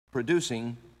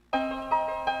producing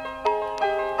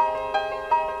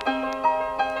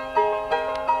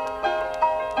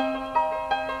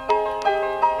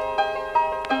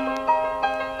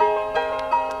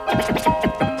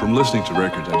From listening to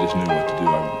records, I just knew what to do.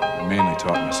 I mainly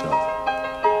taught myself.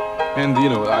 And,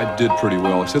 I did pretty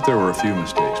well, except there were a few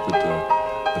mistakes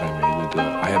that I made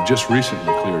that I have just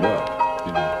recently cleared up.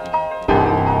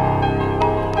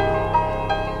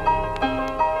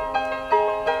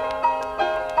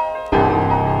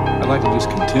 I'd like to just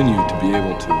continue to be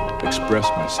able to express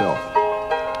myself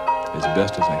as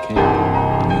best as I can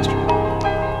in the instrument.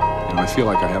 I feel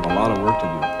like I have a lot of work to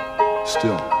do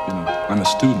still. I'm a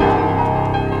student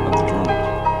of the drums.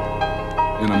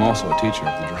 And I'm also a teacher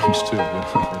of the drums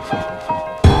too.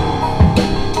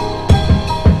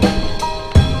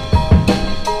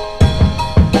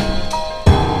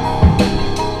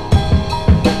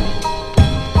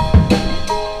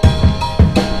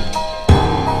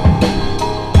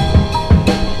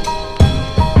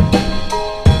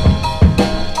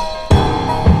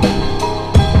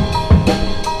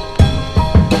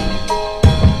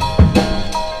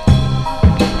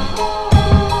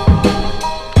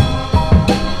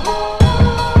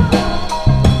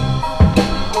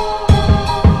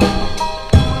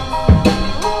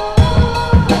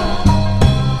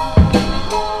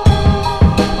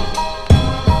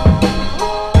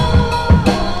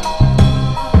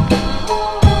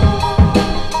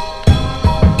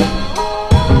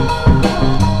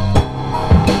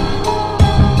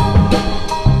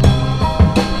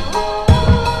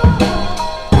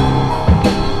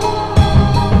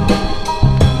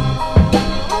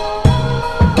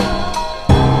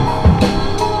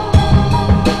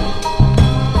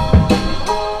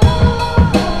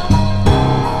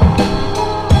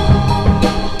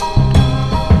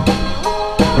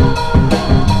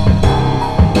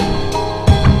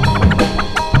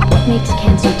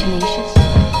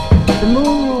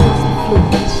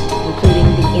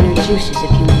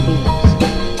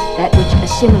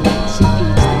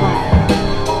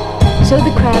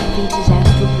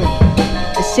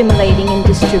 assimilating and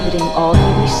distributing all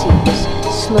he receives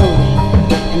slowly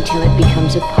until it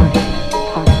becomes a part of him.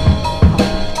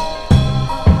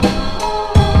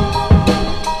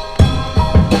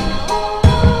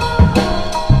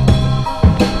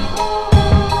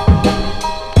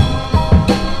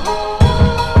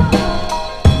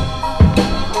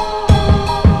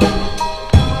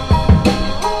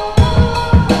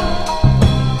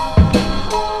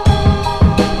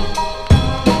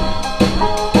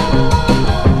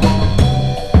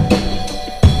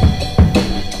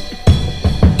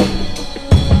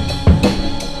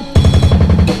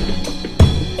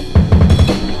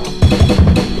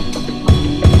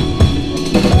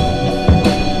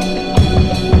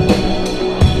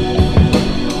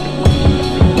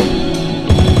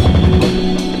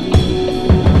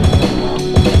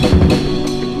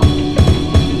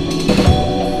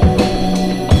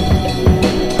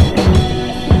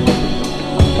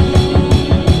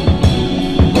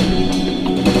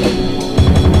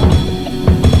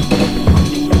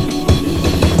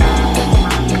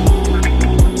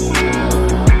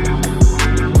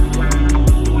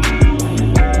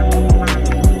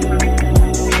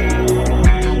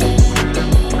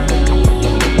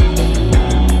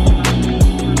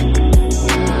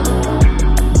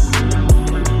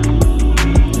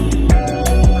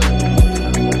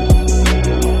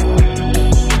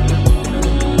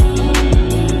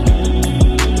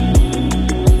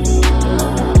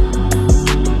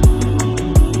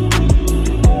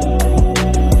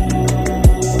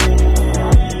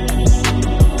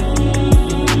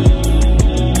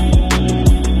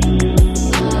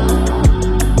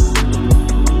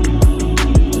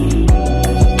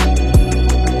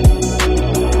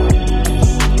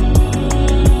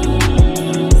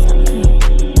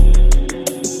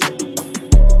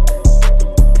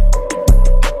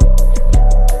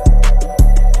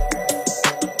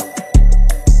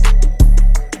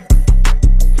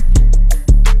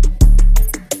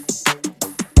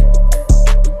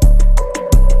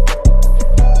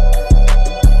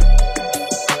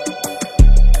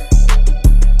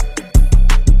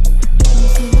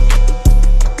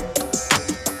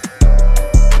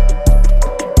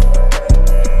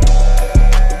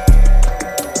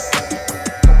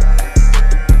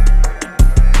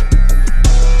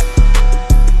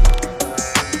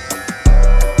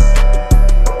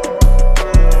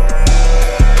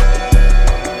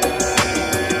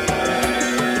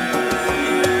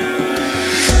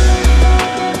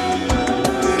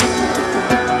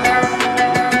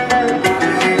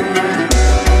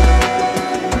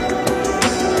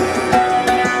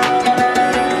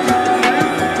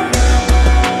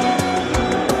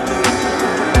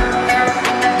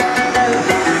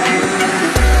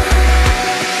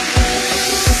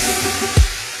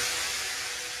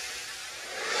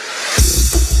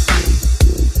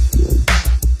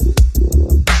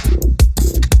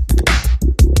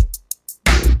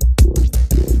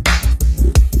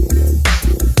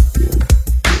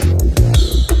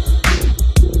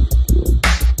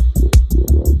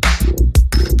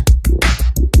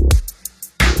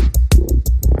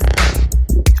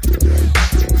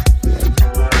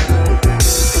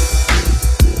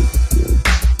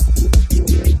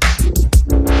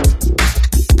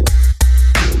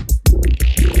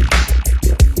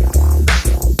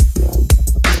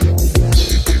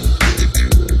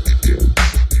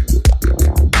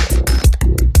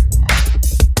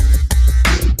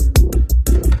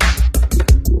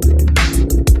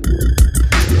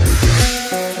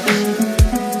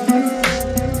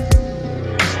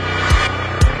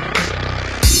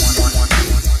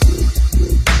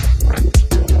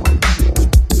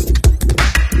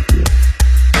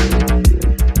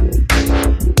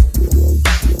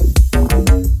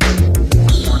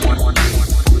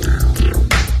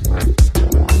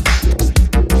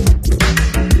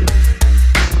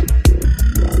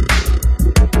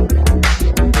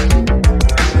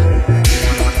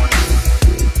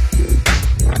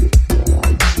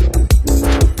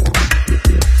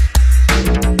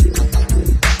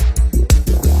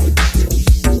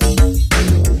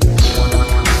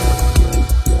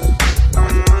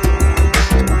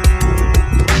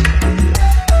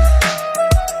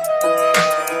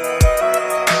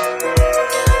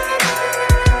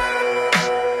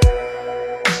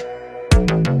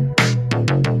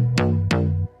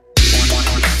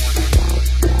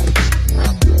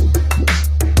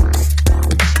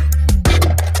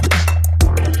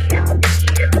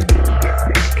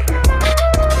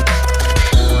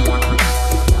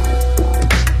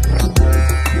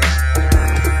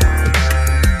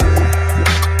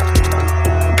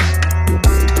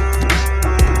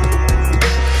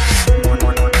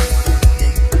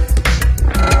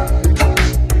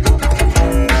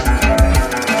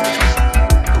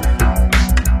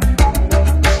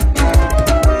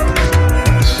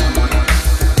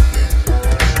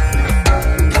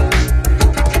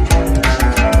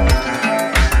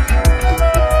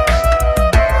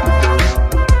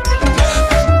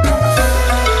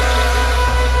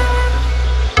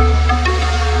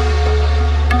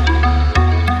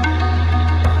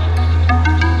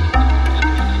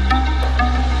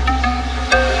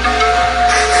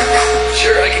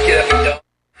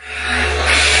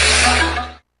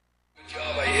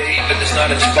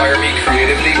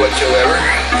 creatively whatsoever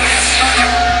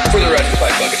for the rest of my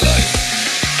fucking life.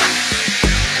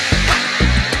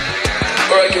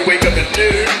 Or I can wake up at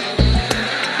noon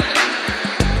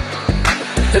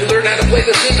and learn how to play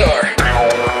the sitar.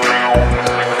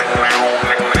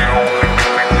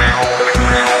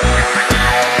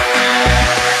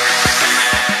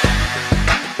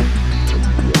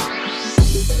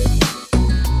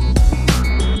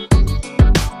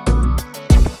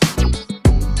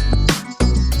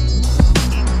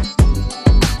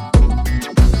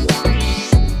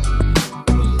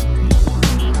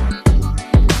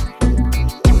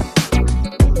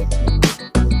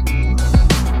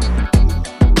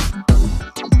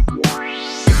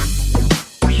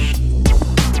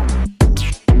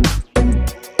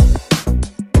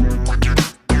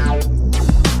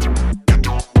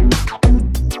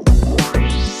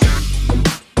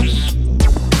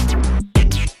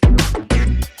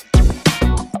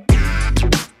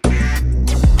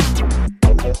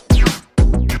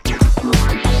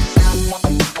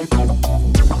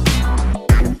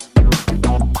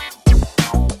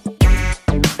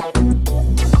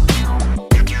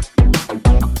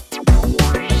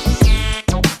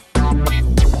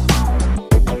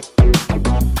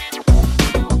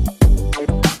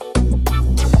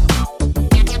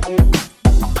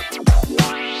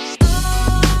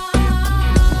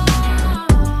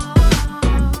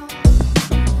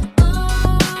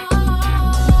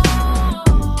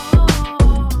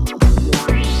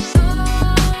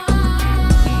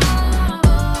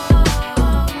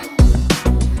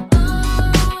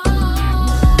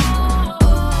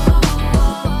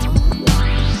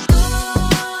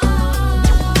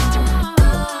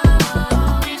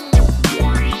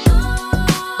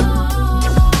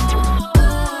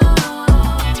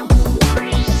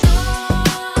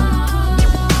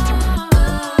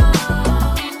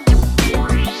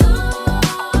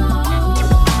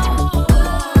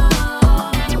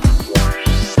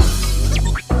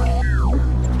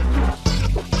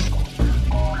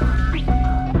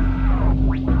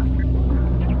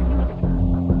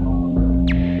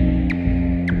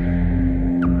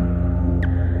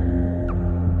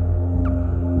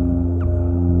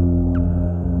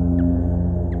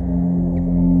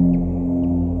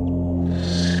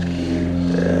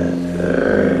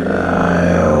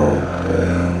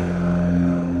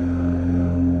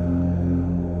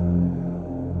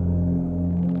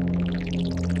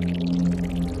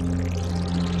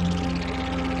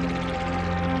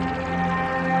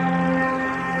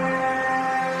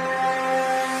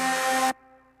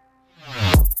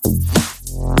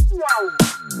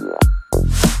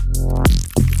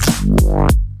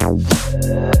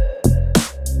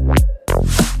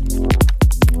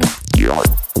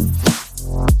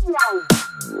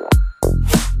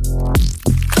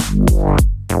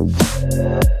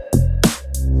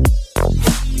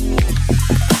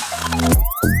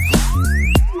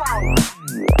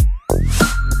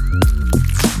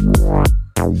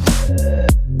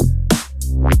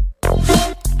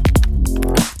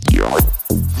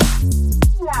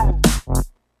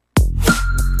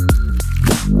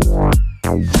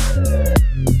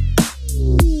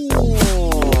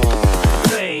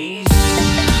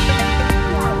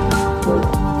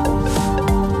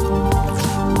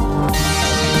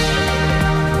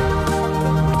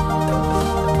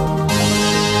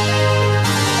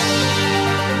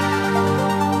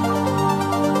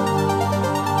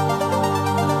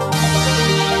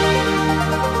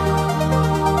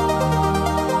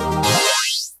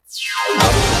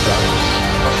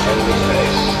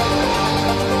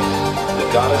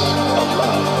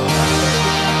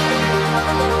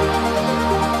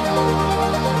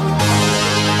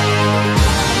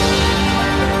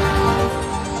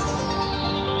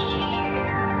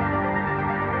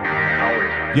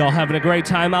 Y'all having a great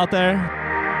time out there?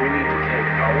 We need to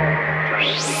take our own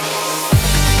giant leap.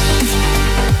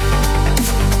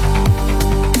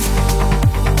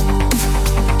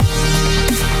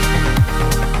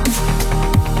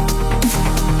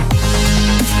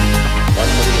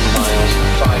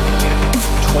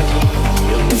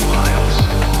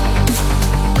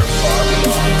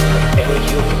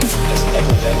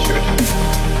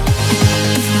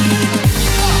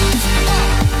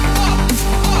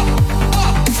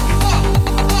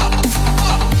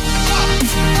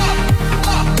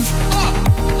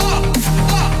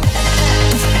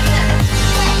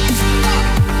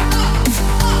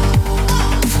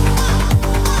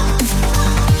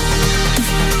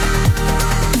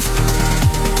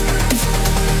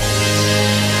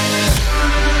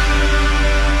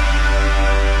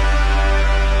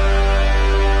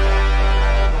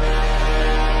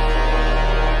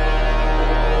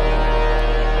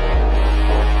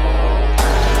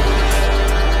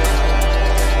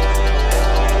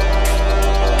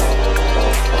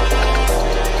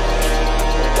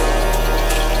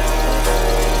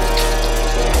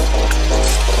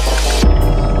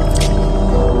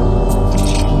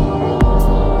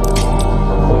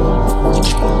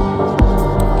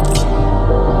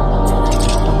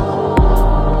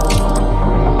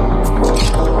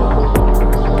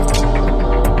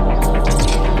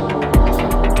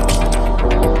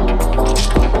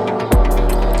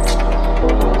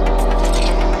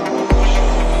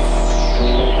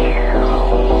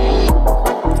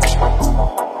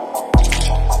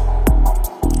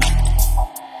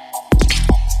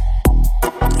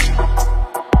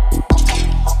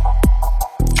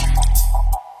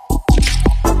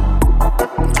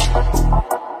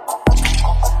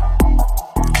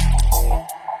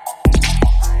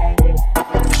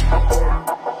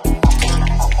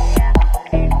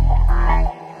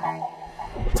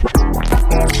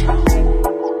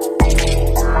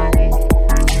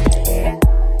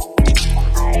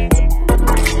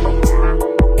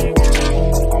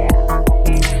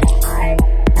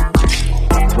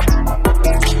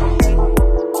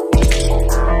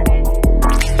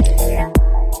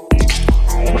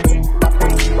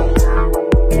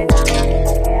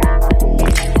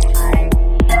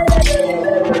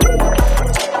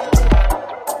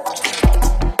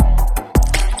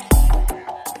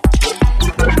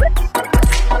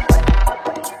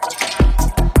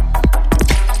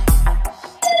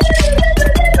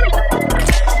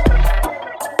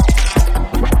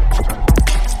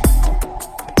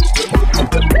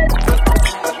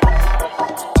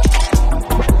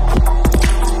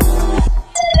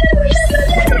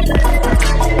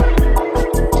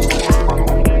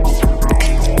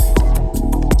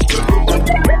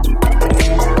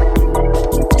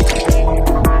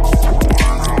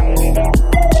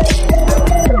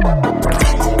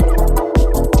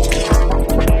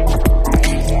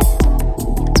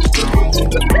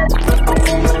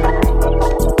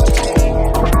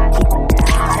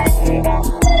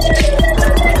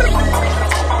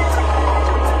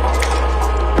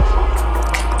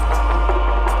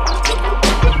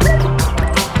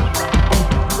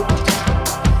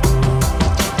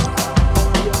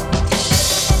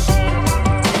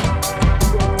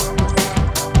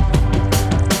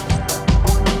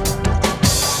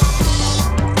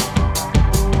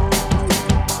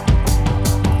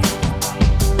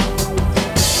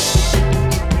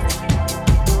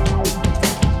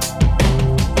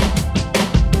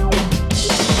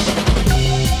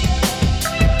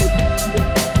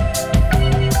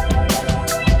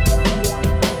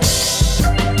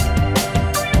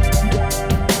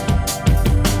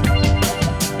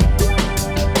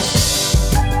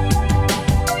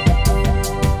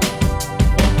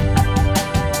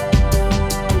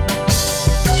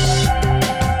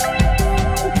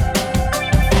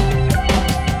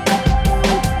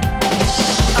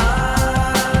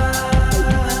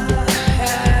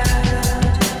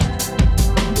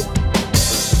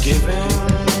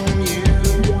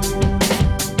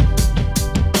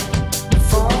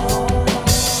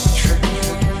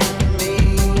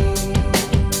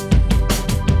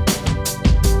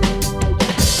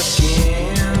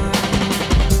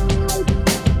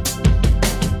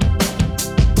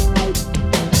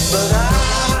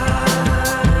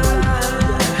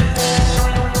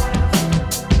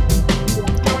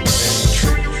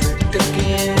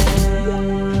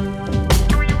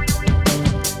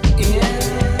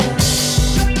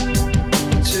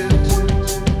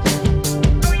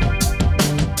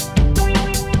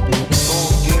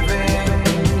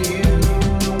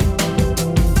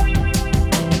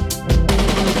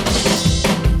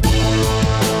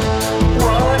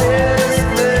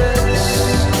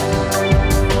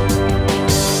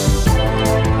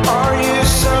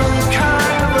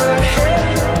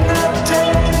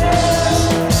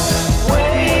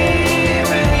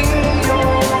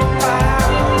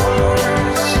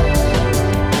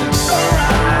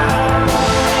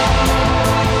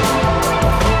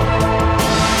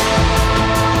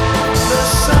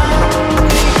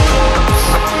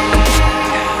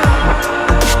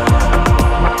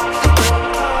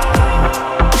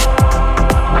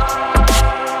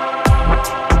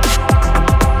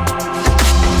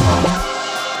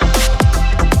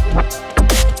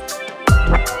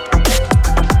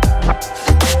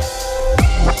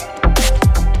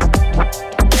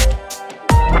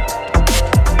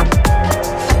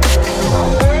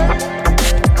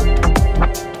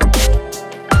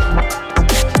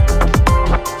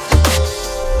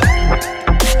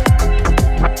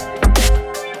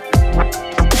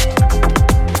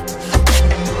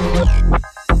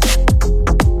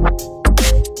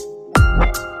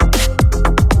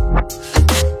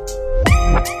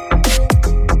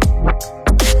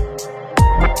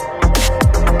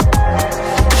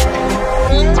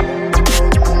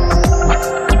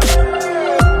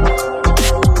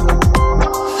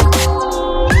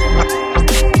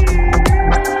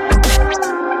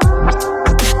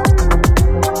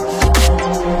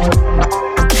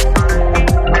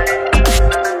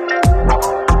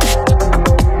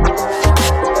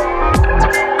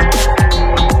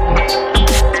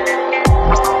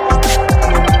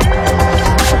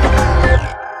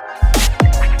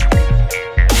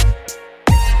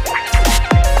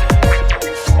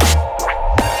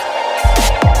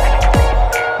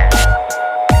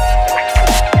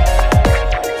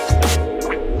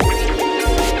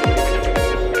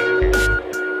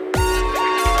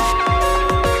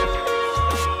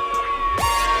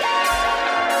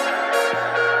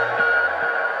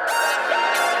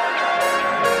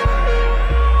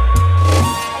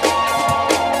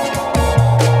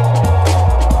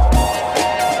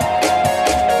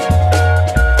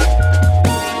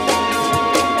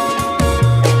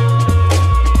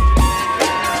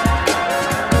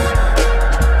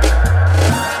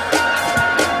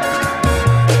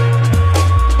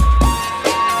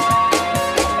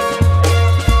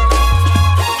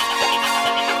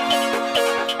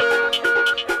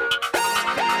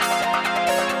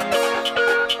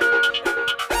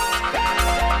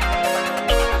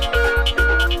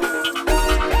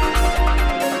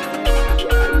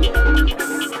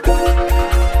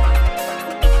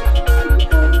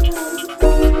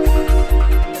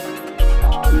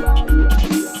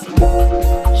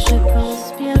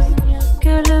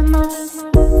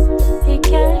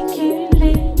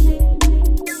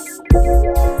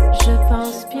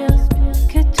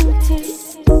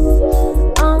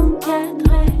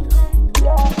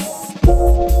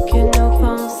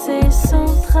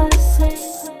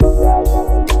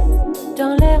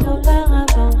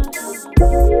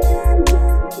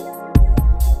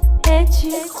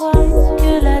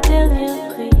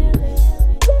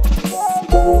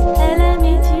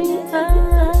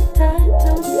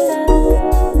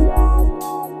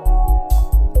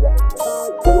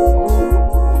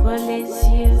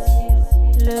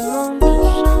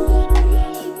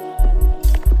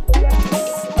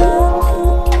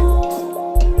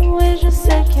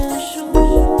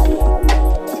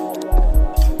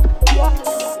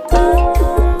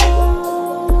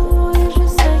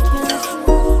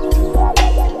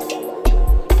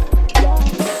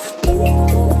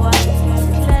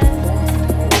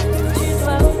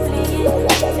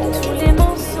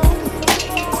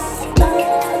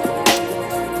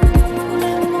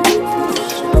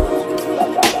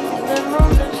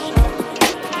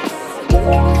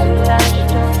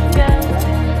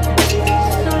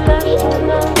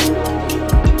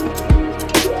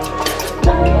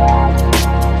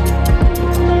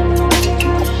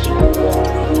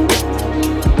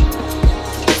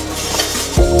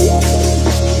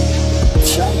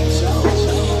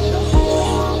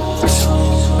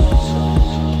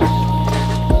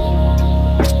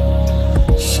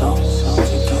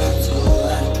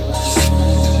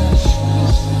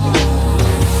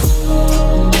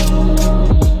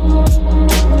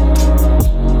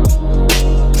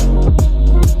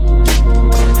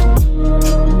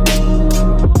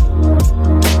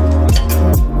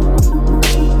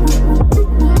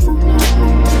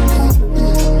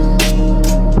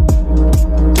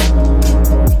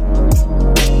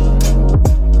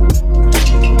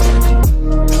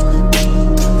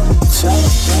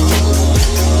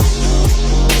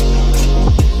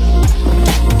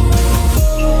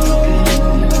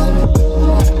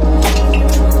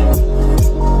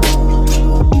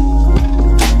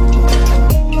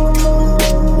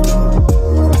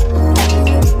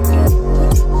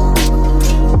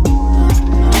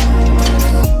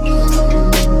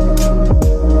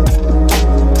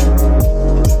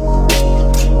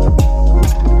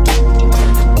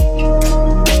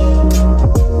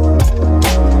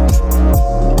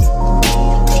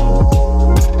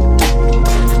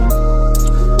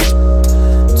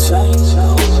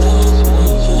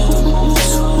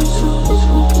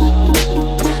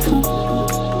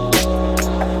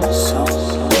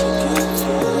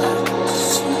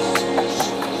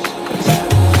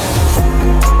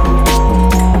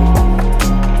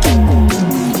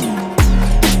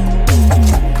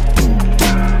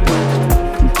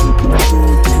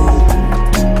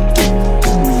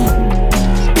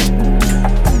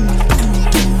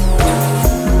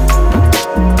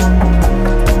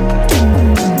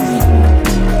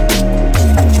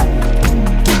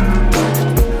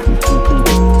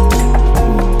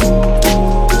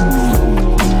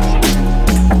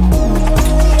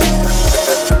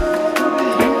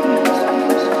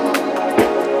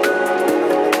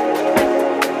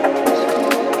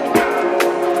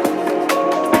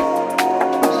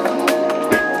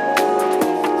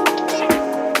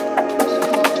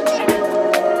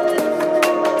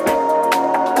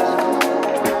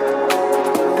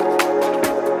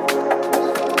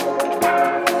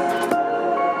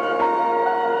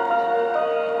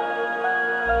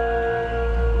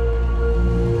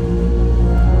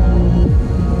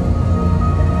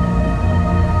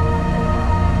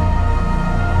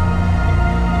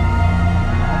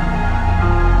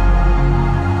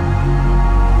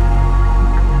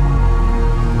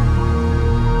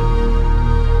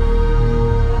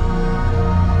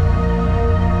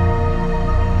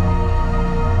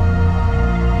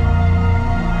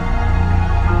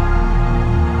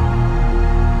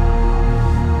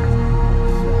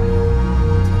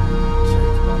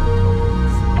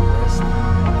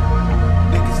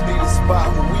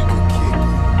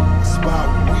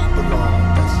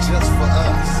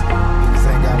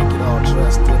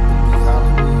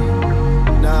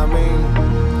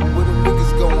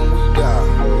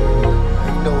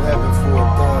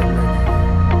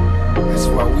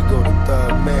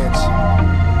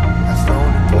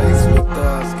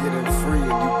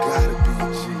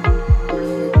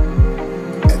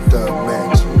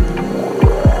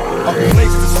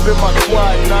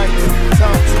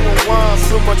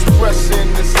 So much pressure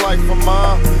in this life of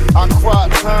mine. I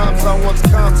cried times I once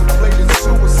contemplated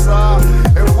suicide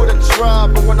and would have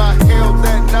tried, but when I held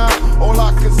that knife, all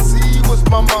I could see was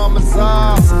my mama's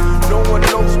eyes. No one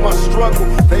knows my struggle,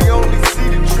 they only see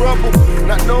the trouble.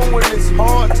 Not knowing it's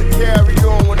hard to carry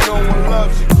on when no one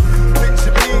loves you.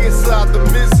 Picture me inside the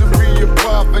misery of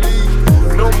poverty.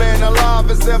 No man alive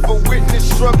has ever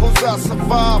witnessed struggles I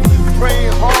survived.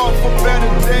 Praying hard for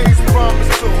better days,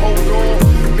 promise to hold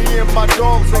on. Me and my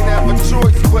dogs ain't have a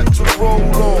choice but to roll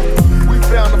on. We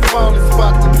found a finally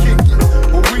spot to kick it,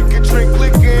 where we could drink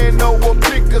liquor and no one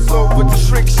pick us over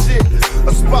trick shit.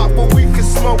 A spot where we could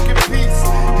smoke in peace.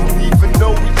 And even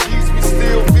though we G's, we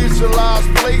still visualize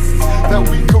places that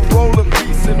we could roll in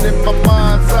peace. And in my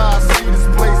mind's eye, I see this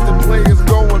place the players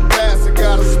going past and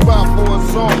got a spot for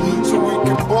us all, so we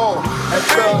can ball at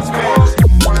Thugs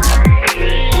Mansion.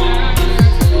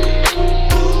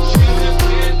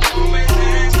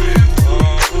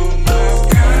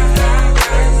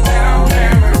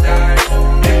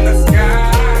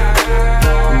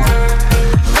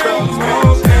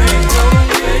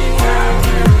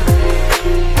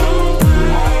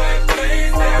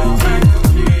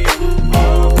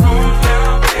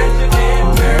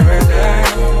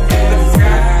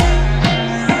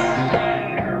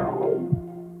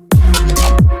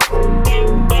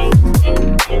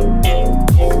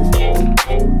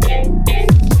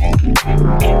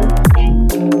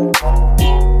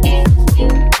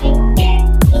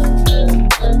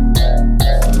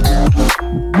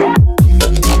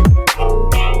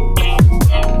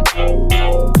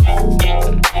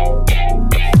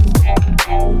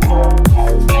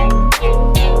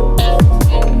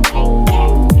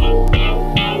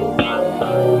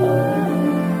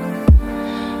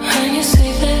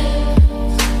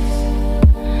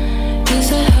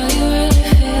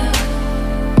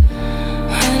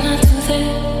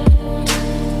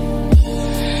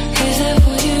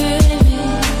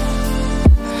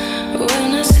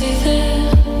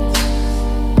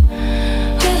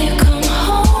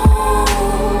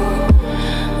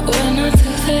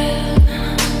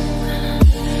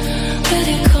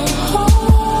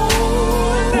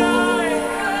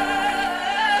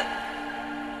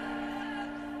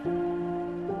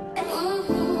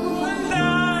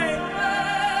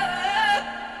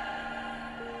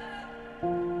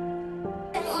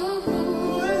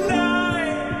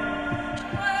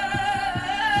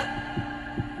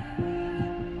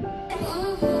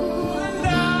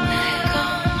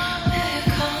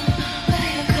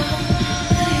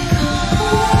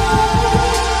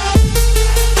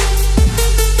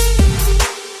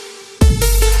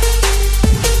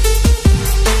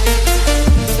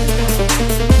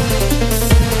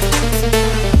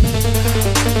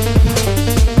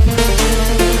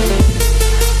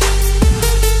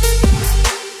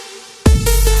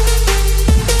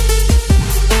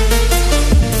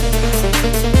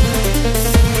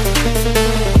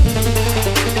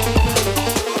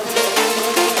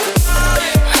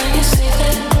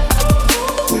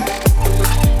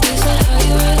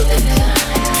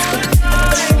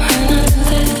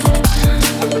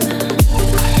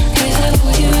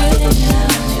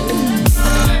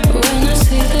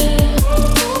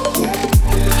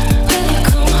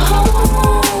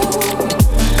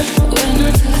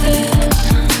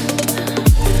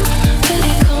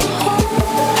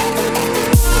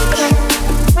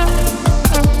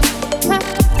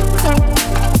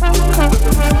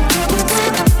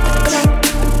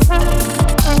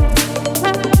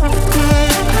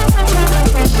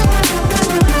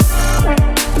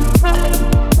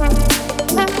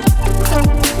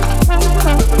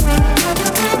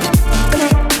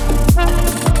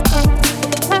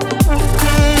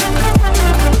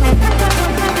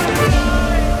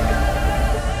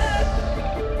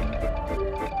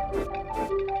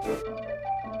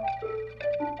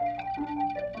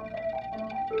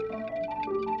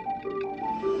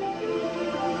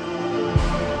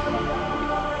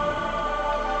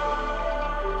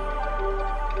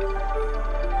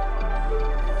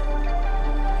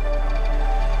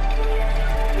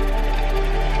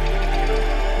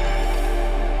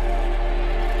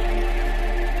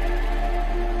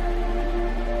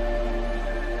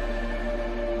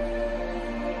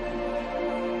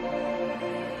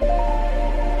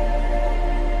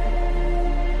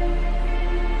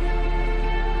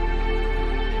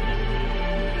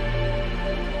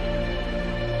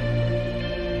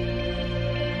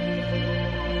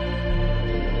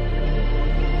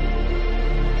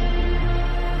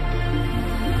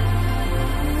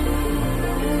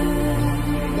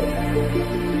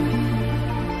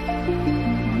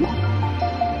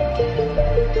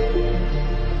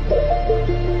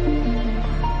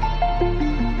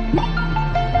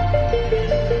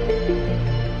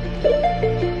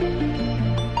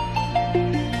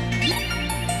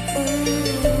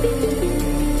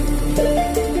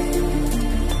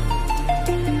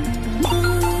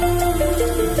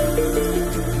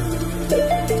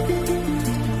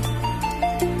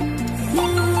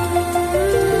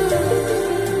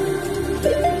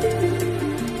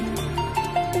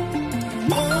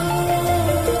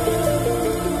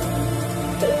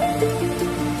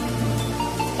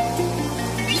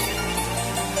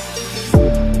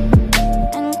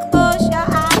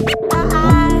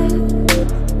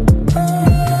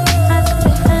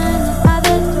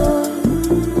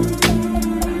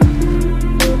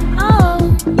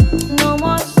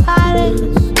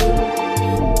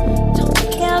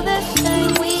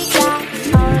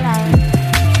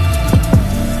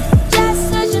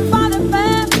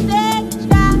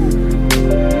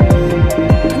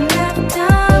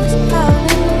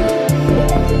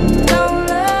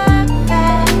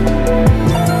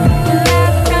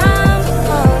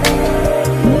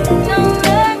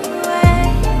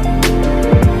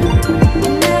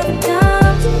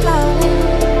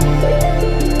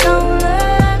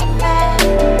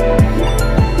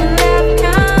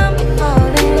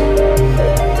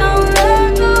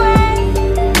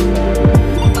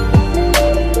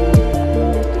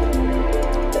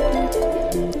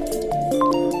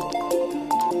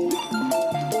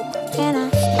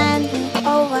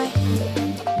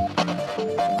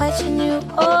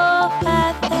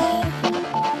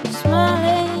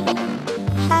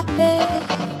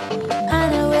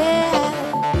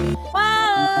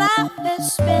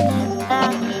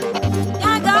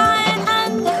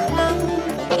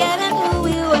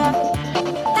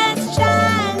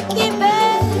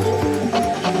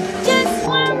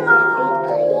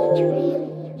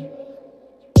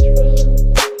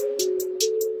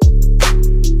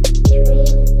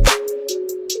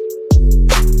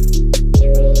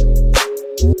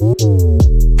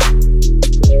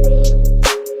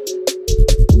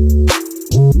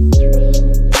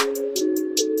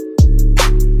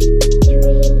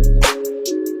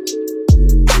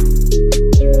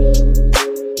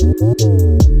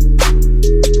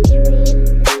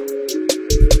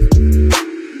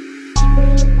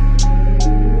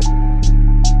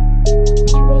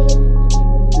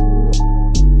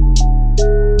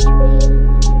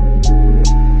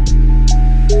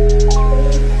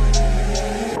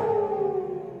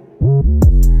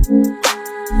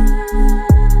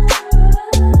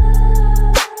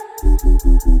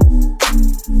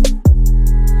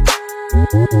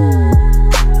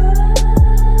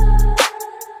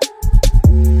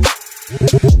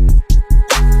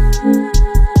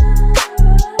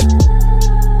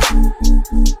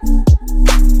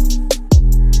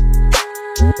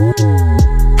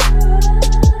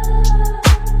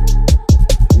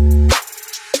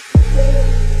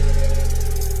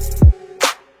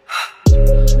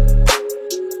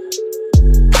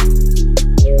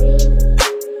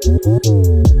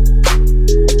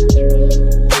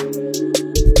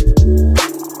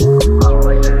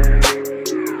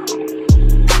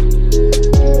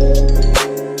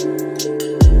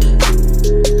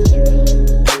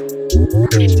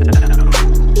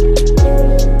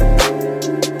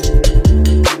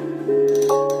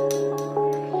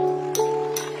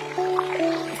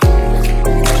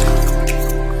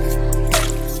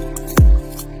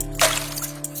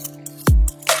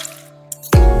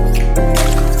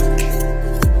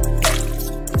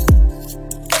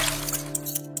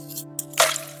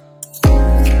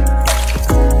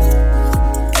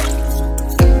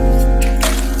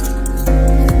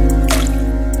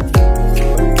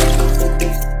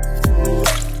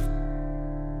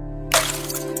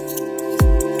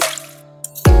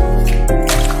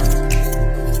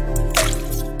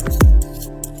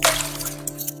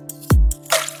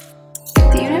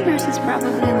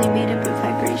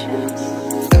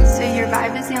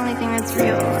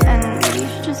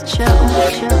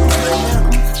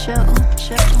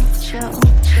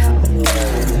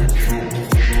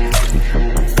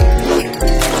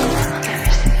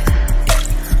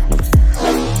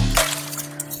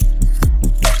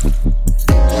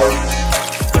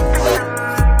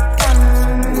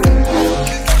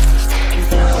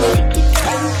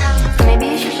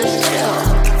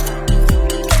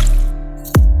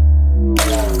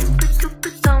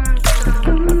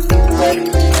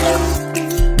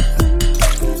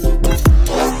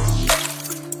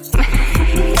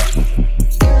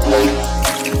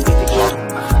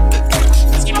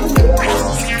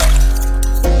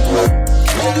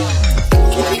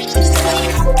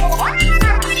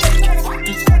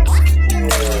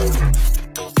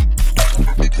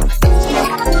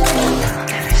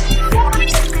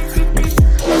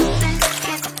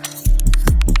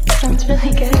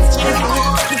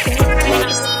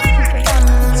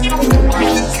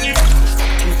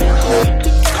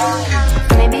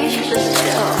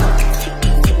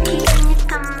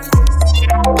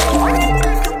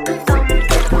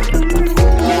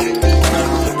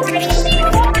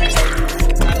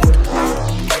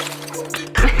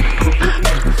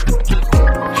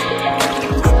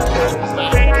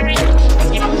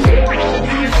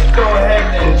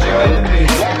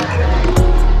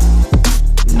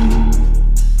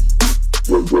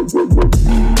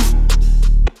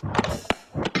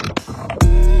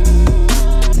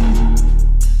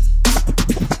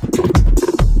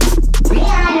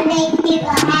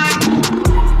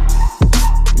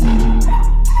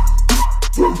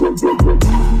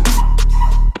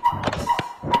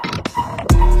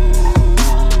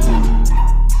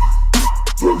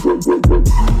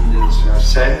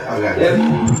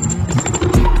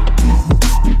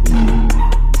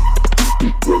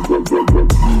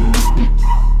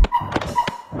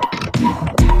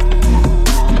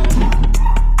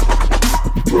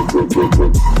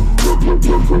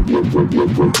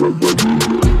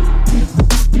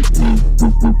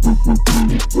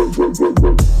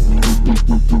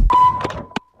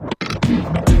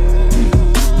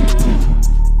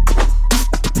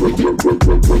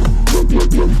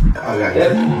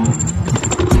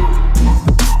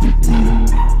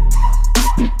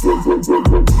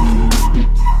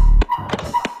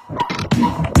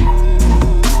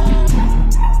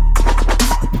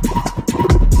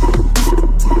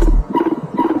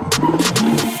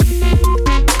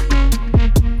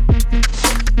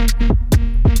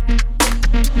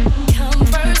 Come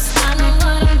first, I know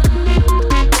what I'm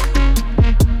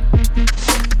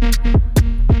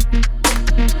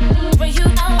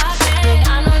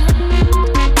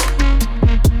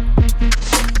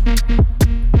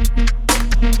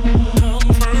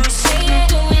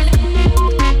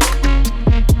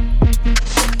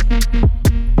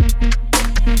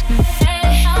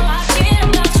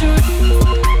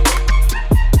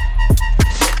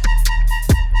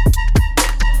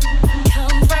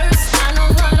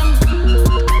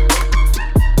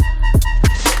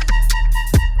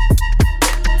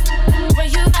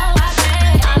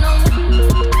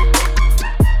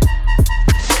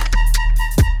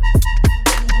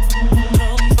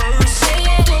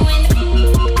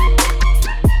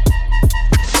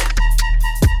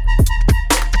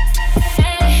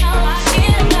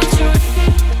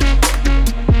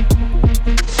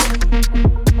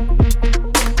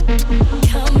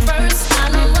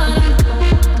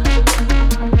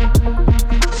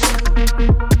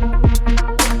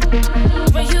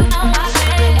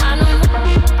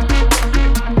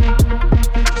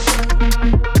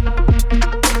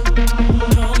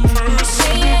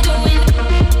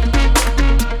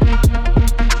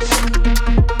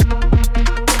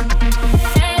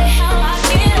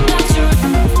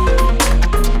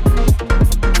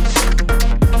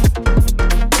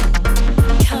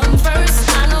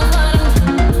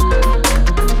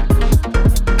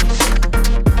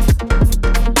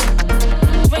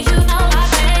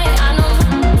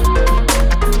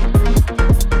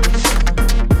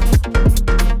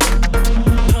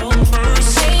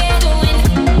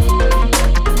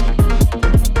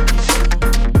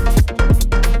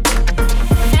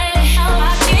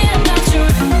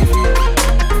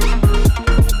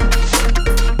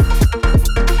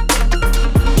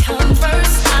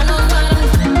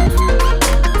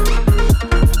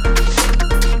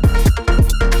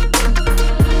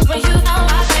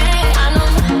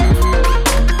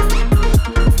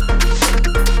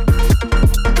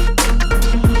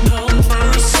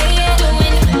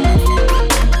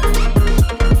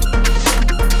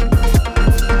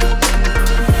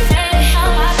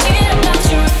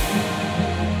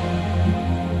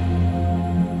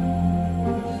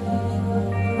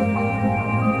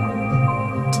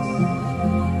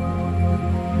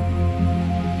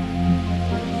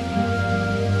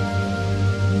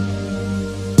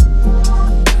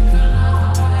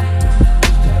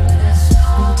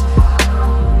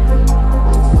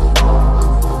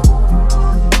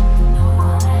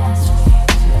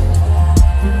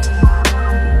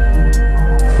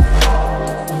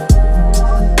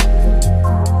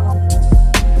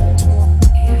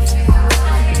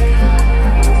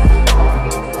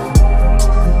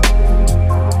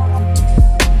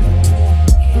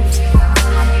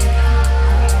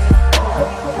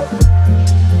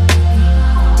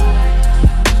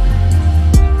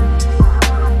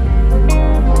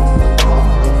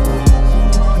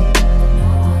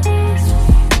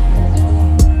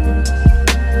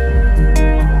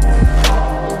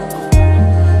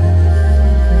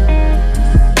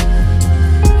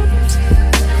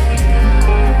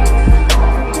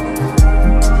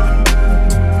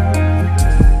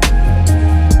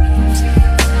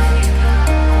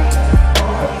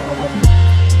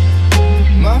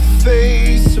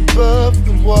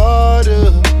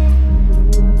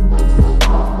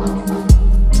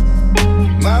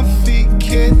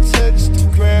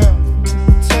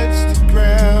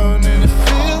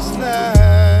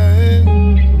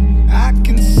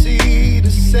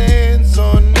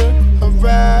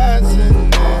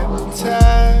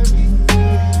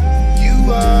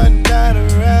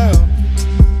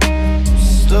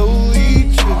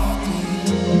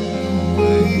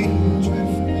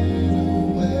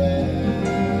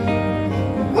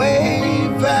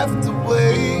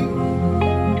wave,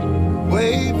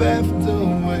 wave after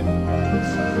wave,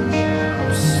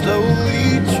 I'm slowly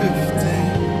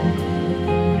drifting,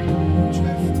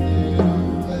 drifting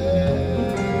away,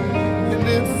 and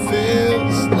it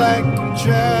feels like I'm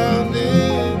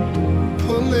drowning,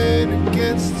 pulling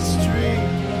against the stream,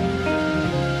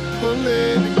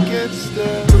 pulling against the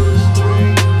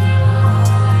stream.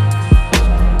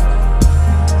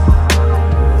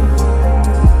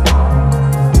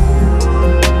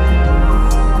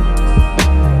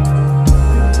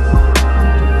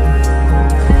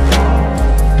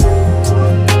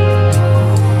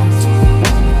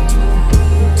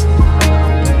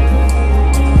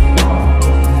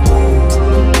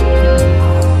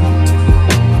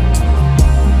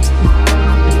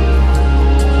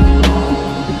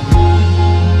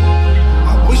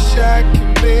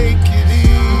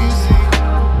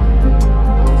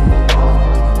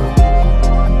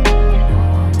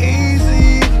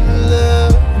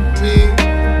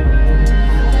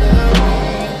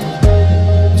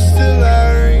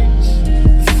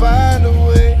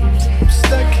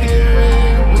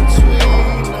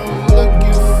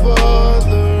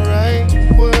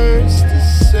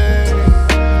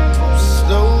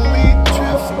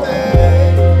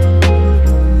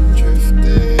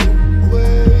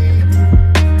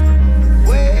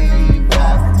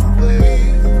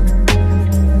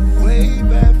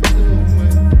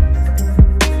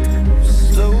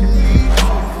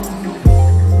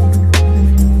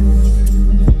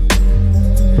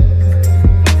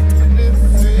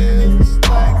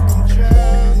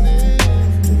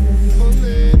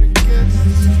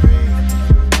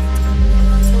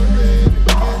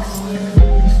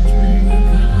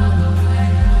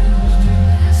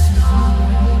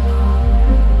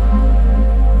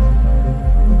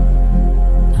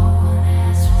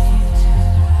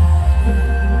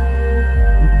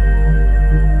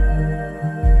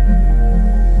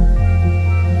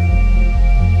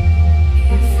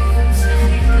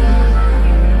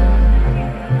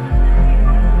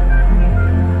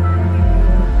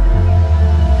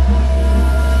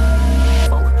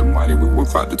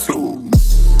 Fight the two.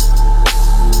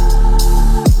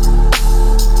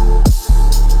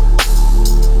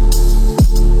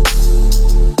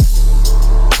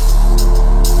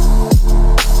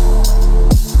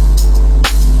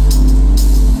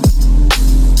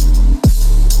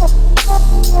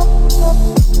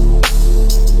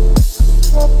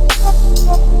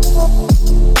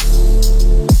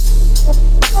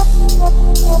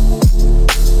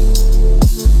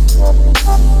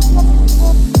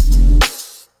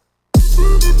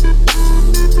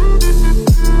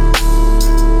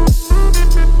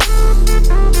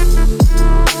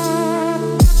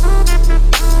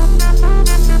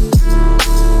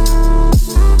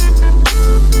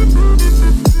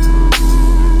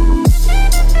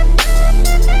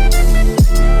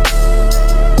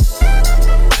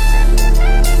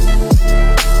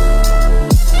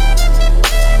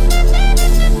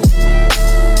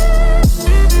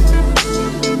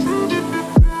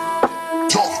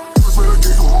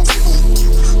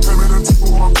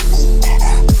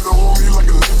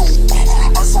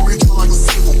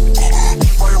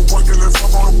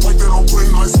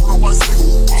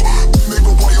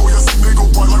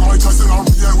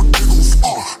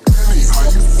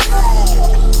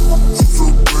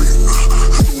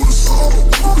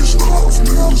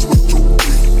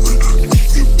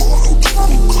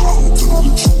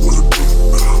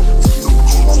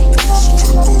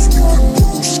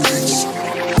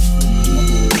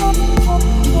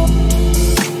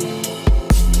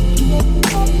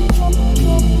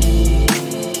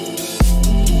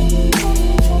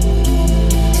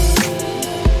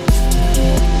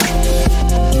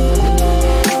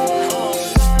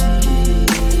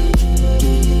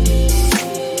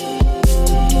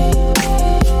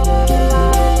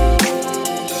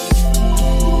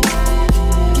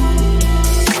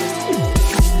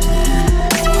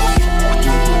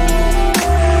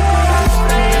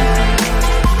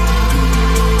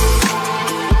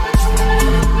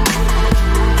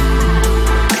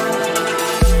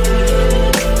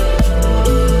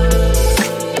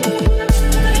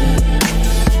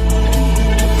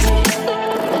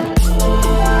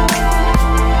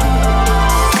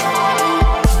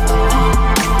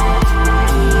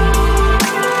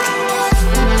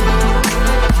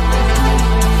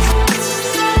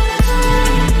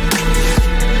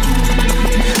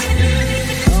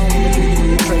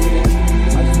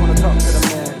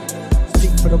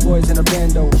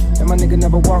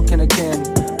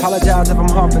 Apologize if I'm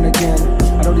harping again.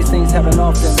 I know these things happen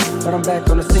often, but I'm back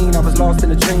on the scene. I was lost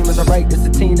in a dream as I write this a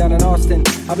teen down in Austin.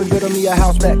 I've been building me a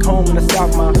house back home in the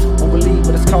South. My won't believe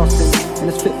and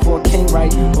it's fit for a king,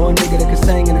 right? Or a nigga that can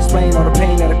sing and explain all the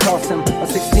pain that it cost him. A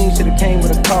 16 should've came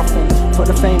with a coffin for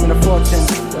the fame and the fortune.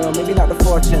 Well, maybe not the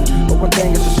fortune, but one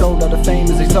thing is for sure that the fame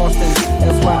is exhausting.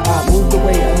 That's why I moved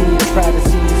away. I needed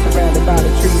privacy, surrounded by the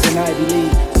trees and ivy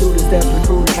leaves. Students that's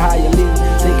recruited higher league,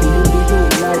 thinking you do you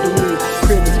and I do me.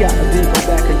 Crib has got a big on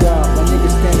back of y'all. My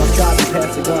niggas stand up driving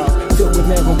past the guard, filled with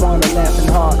marijuana, laughing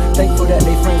hard. Thankful that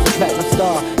they friends with platinum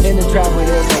star. In the driveway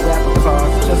there's no rapper cars,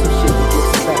 just some shit that gets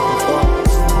us back and forth.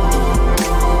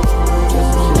 Just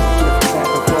some shit that gets us back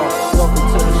and forth. Welcome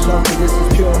to the show, this is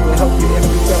pure. We'll help you if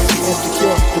you felt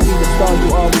insecure to be the star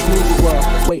you always knew you were.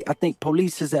 Wait, I think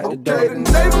police is at the door. Okay, the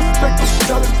neighbors think I'm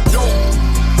selling dope.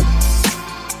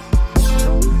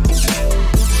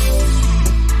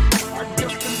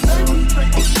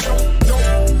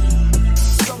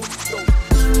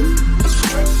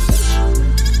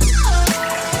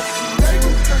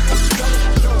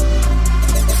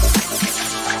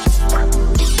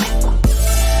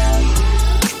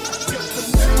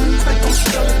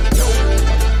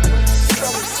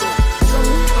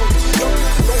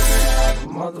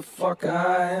 Motherfucker,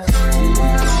 I am.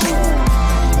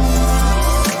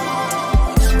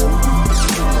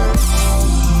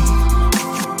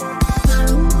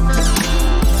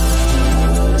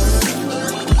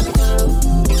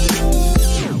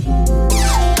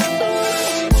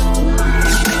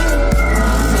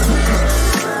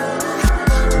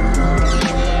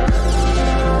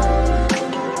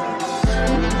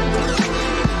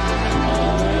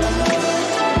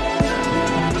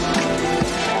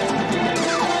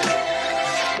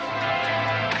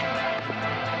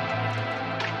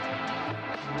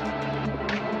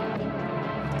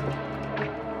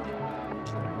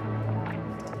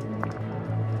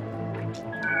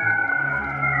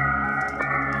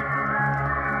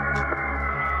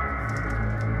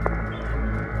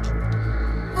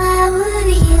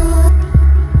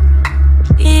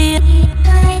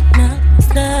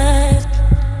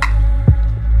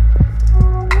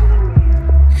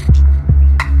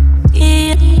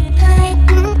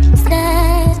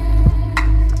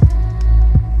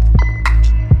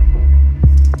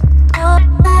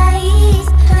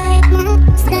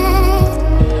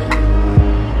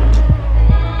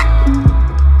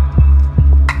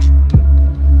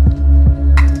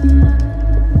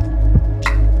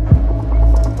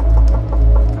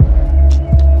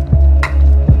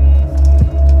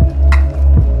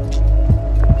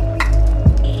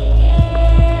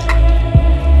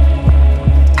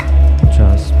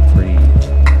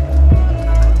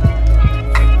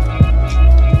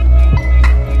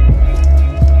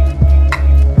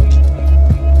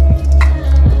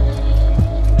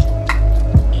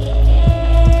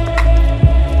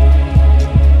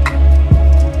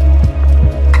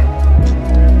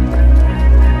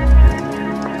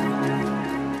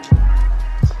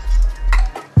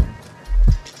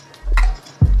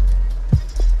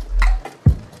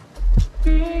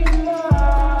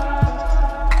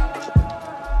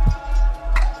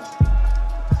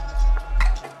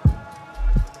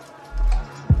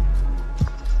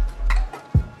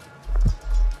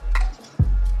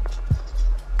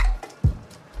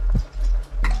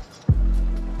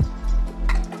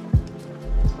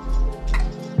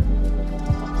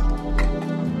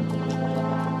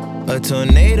 A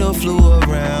tornado flew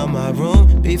around my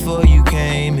room before you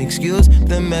came. Excuse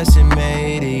the mess it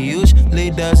made. It usually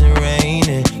doesn't rain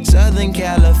in Southern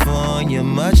California,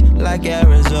 much like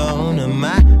Arizona.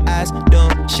 My eyes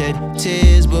don't shed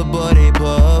tears, but boy they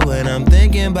pour when I'm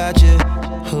thinking about you.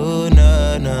 Oh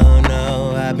no, no,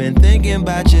 no, I've been thinking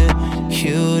about you.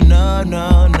 You no,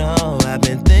 no, no, I've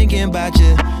been thinking about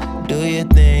you. Do you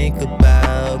think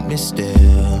about me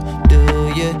still? Do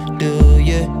you,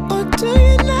 or do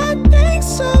you not think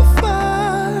so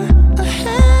far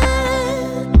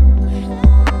ahead?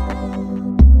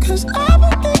 'Cause I've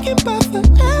been thinking about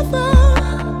forever.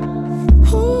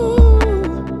 Ooh.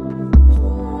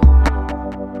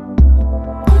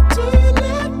 Or do you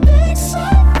not think so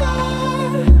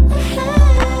far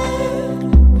ahead?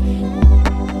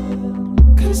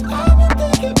 'Cause I've been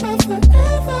thinking about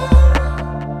forever.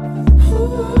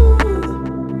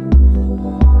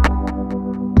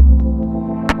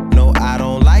 No, I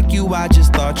don't like you, I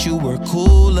just thought you were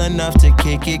cool enough to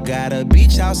kick it. Got a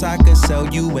beach house I could sell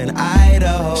you in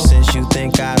Idaho. Since you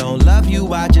think I don't love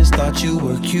you, I just thought you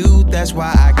were cute, that's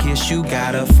why I kiss you.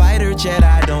 Got a fighter jet,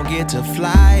 I don't get to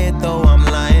fly it, though I'm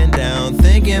lying down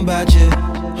thinking about you.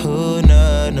 Oh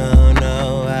no, no,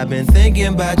 no, I've been thinking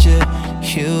about you.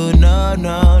 You no,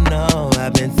 no, no,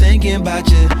 I've been thinking about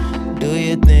you. Do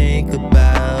you think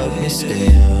about me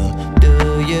still? Do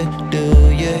you,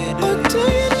 or do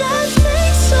you not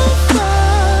think so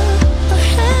far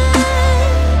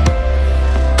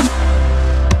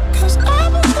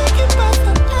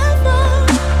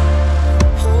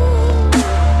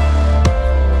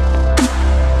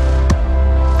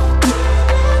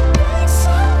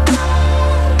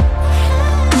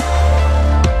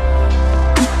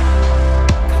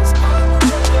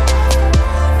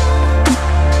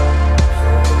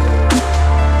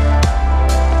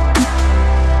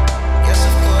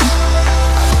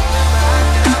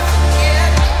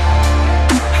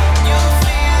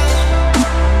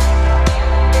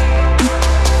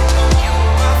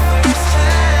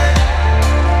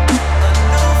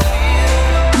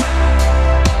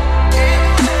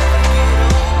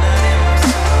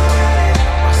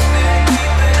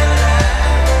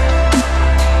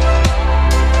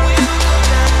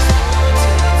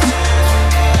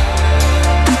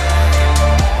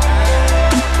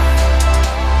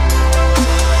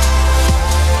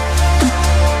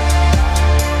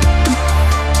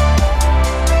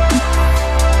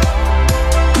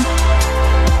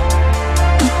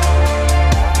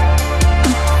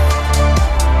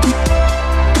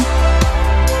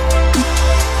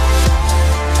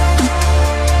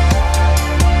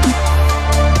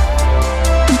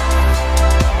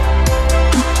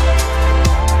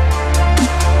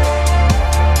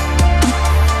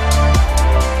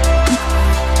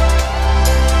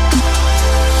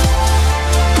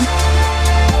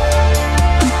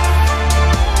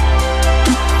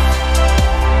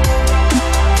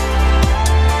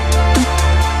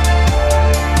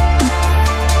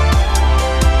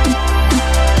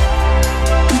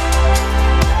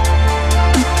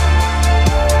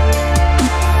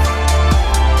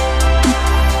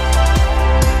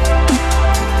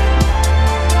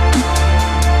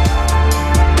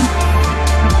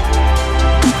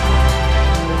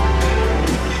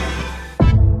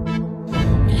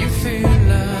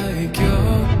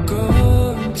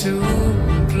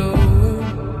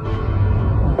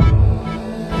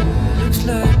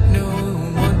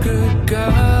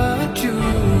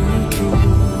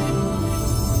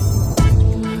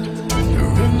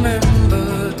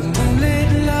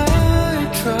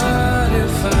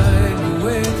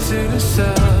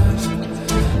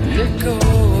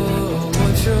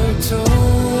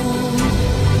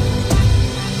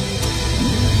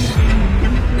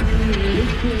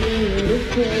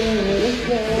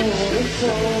Let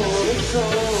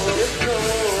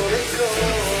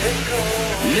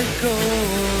go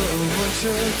of what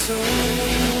you're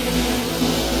told.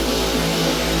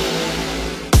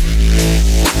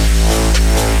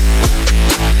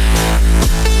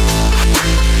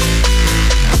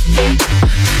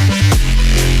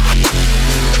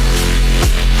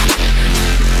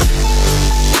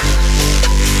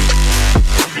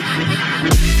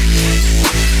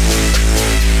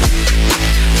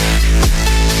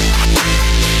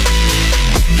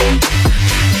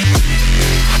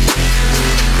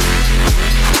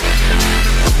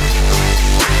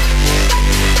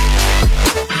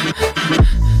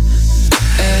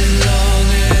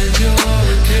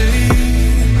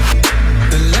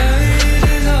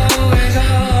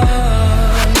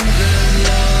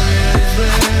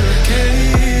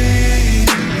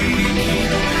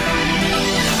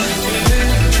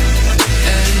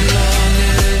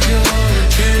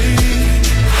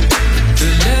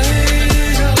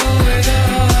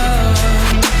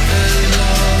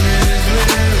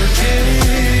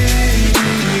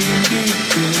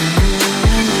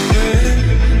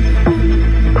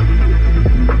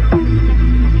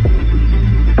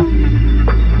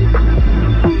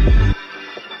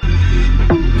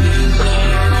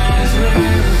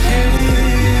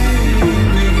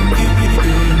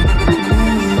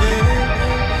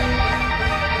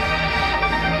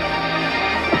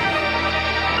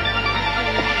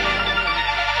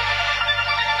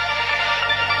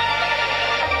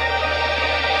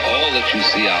 You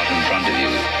see out in front of you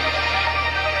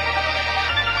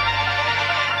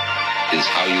is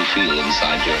how you feel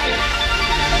inside your head.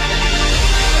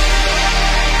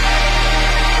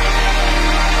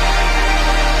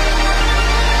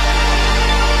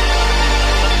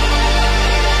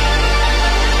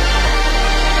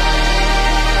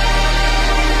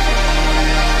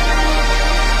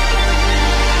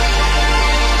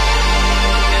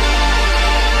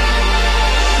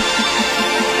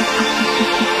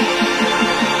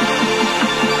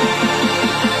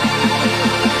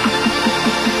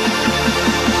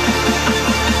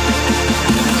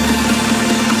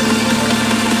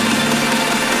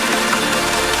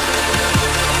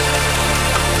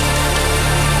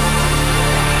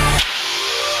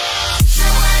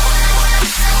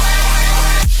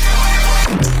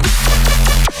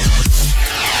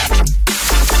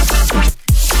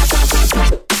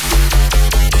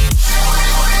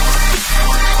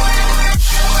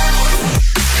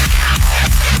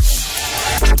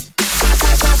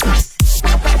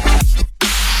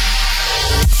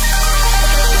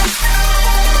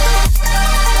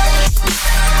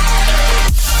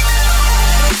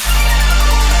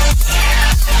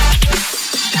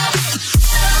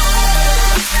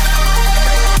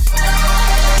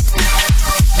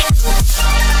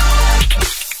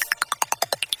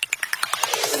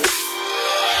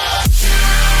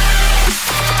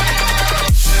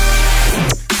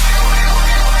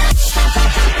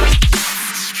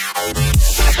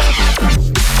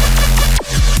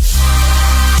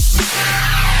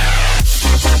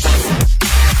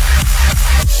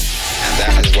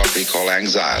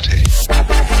 Anxiety.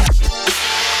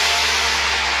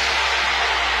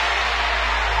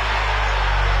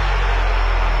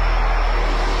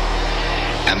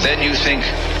 And then you think,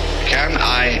 can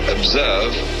I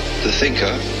observe the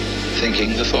thinker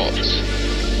thinking the thoughts?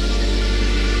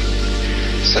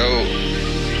 So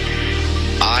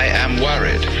I am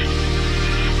worried.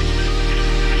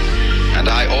 And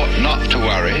I ought not to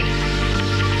worry,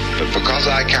 but because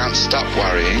I can't stop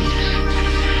worrying,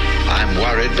 I'm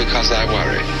worried because I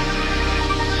worry.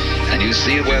 And you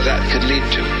see where that could lead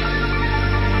to.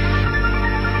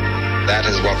 That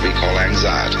is what we call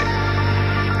anxiety.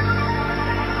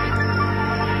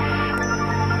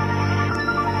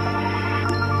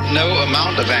 No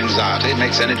amount of anxiety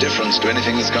makes any difference to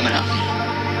anything that's going to happen.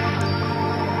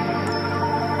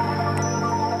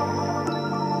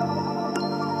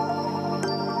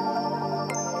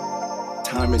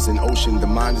 Time is an ocean, the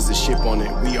mind is a ship on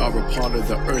it. We are a part of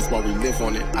the earth while we live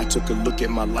on it. I took a look at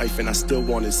my life and I still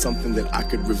wanted something that I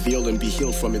could reveal and be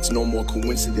healed from. It's no more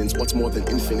coincidence. What's more than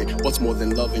infinite? What's more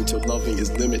than loving till loving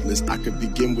is limitless? I could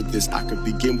begin with this, I could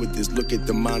begin with this. Look at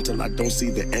the mind till I don't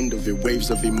see the end of it. Waves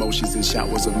of emotions and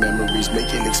showers of memories,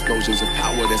 making explosions of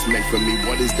power that's meant for me.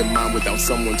 What is the mind without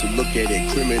someone to look at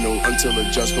it? Criminal until a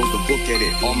judge goes to book at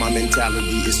it. All my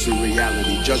mentality is to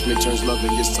reality. Judgment turns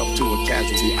loving, it's tough to a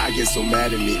casualty. I get so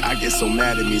mad and me. I get so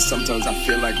mad at me. Sometimes I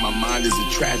feel like my mind is a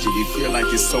tragedy. Feel like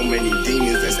there's so many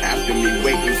demons that's after me,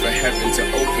 waiting for heaven to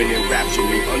open and rapture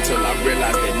me. Until I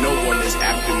realize that no one is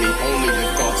after me. Only the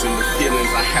thoughts and the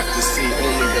feelings I have to see.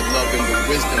 Only the love and the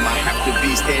wisdom I have to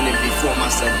be. Standing before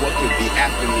myself, what could be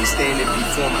after me? Standing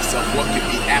before myself, what could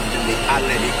be after me? I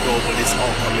let it go, but it's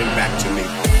all coming back to me.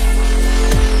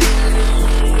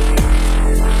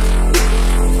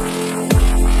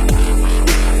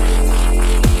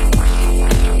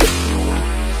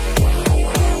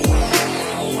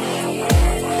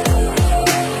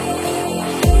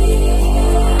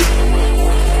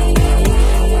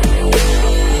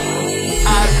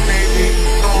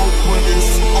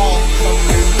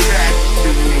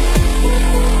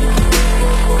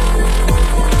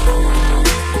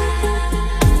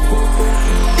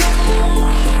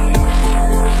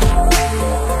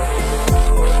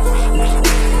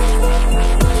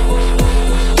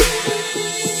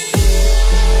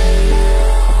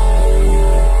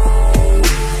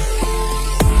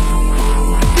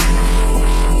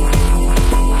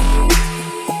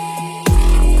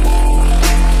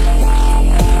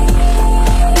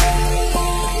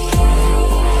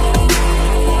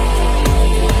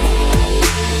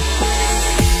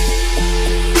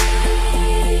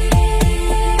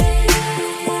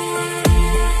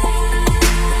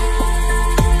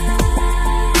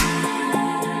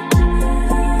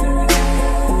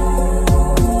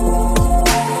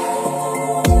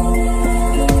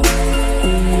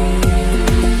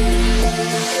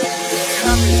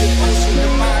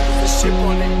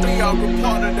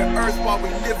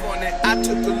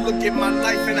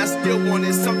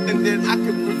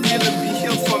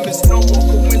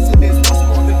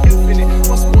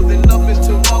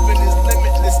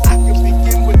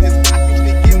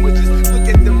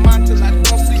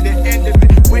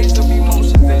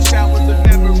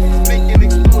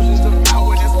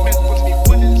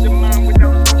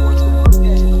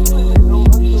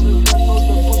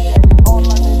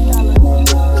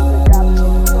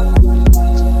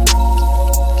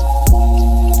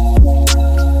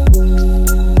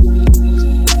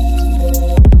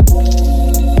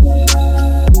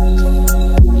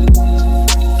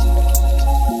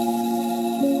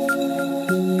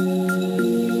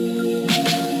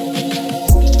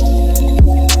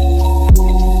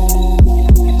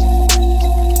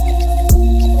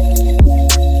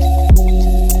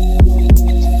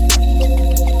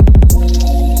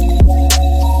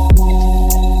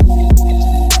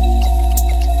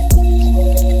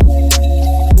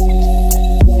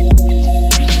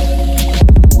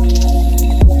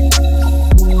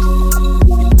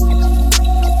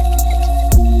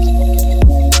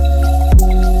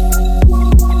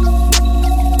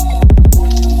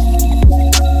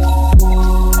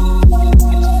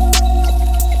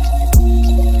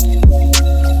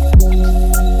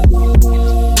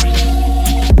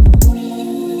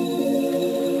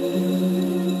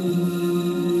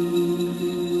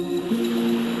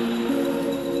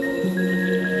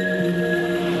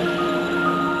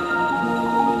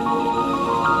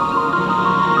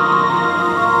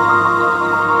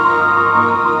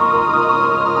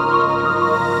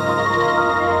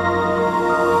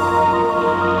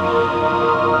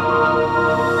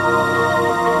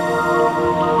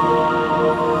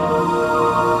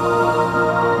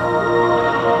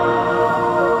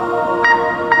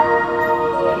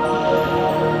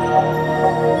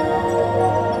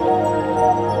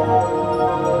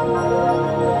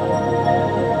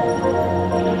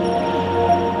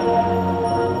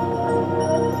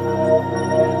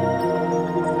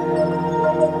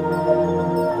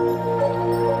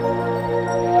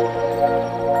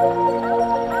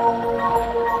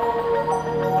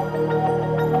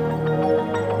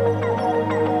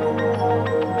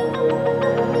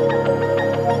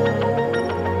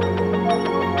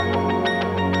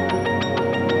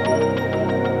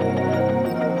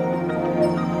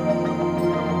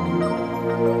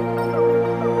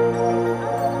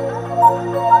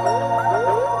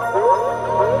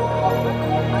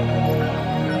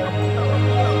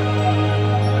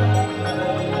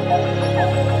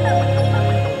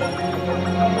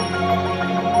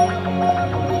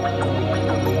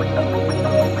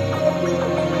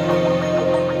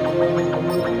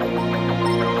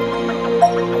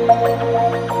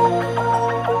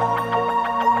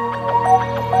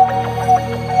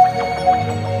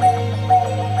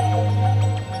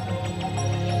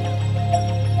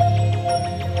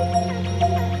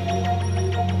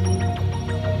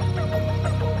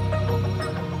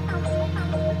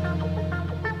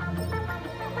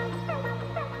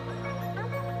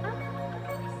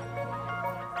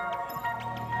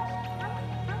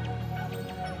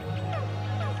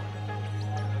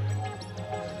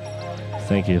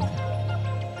 Thank you.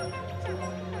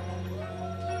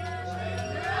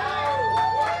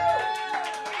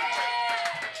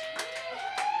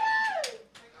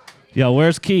 Yo,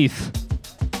 where's Keith?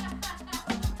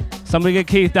 Somebody get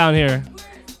Keith down here.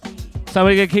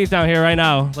 Somebody get Keith down here right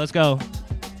now. Let's go.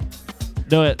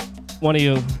 Do it. One of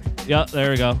you. Yep,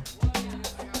 there we go.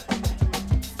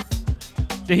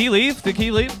 Did he leave? Did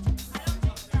he leave?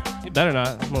 He better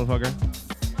not, motherfucker.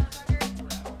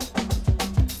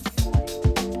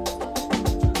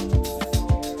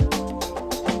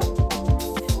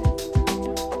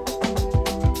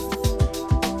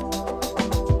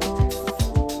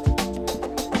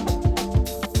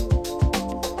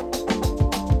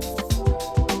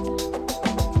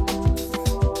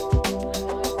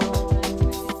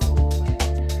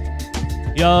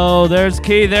 Yo, there's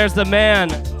Key, there's the man.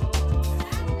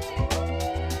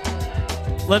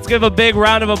 Let's give a big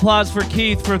round of applause for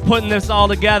Keith for putting this all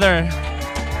together.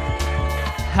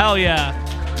 Hell yeah.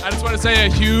 I just want to say a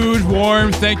huge,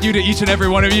 warm thank you to each and every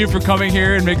one of you for coming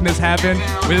here and making this happen.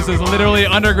 This is literally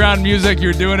underground music.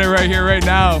 You're doing it right here, right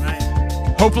now.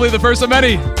 Hopefully the first of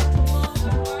many.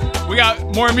 We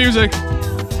got more music,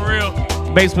 for real.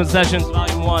 Bassment Sessions,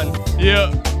 Volume 1.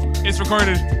 Yeah, it's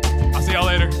recorded. I'll see y'all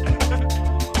later.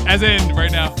 As in,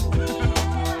 right now.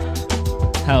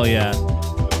 Hell yeah.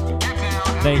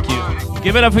 Thank you.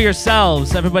 Give it up for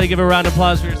yourselves. Everybody give a round of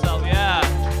applause for yourself. Yeah.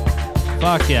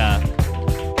 Fuck yeah.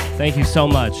 Thank you so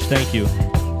much. Thank you.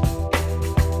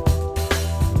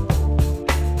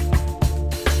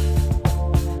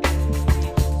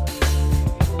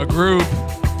 A group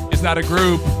is not a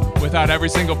group without every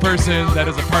single person that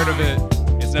is a part of it.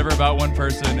 It's never about one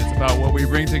person. It's about what we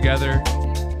bring together.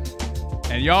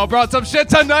 And y'all brought some shit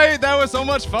tonight. That was so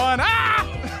much fun.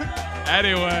 Ah!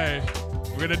 Anyway,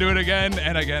 we're going to do it again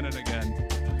and again and again.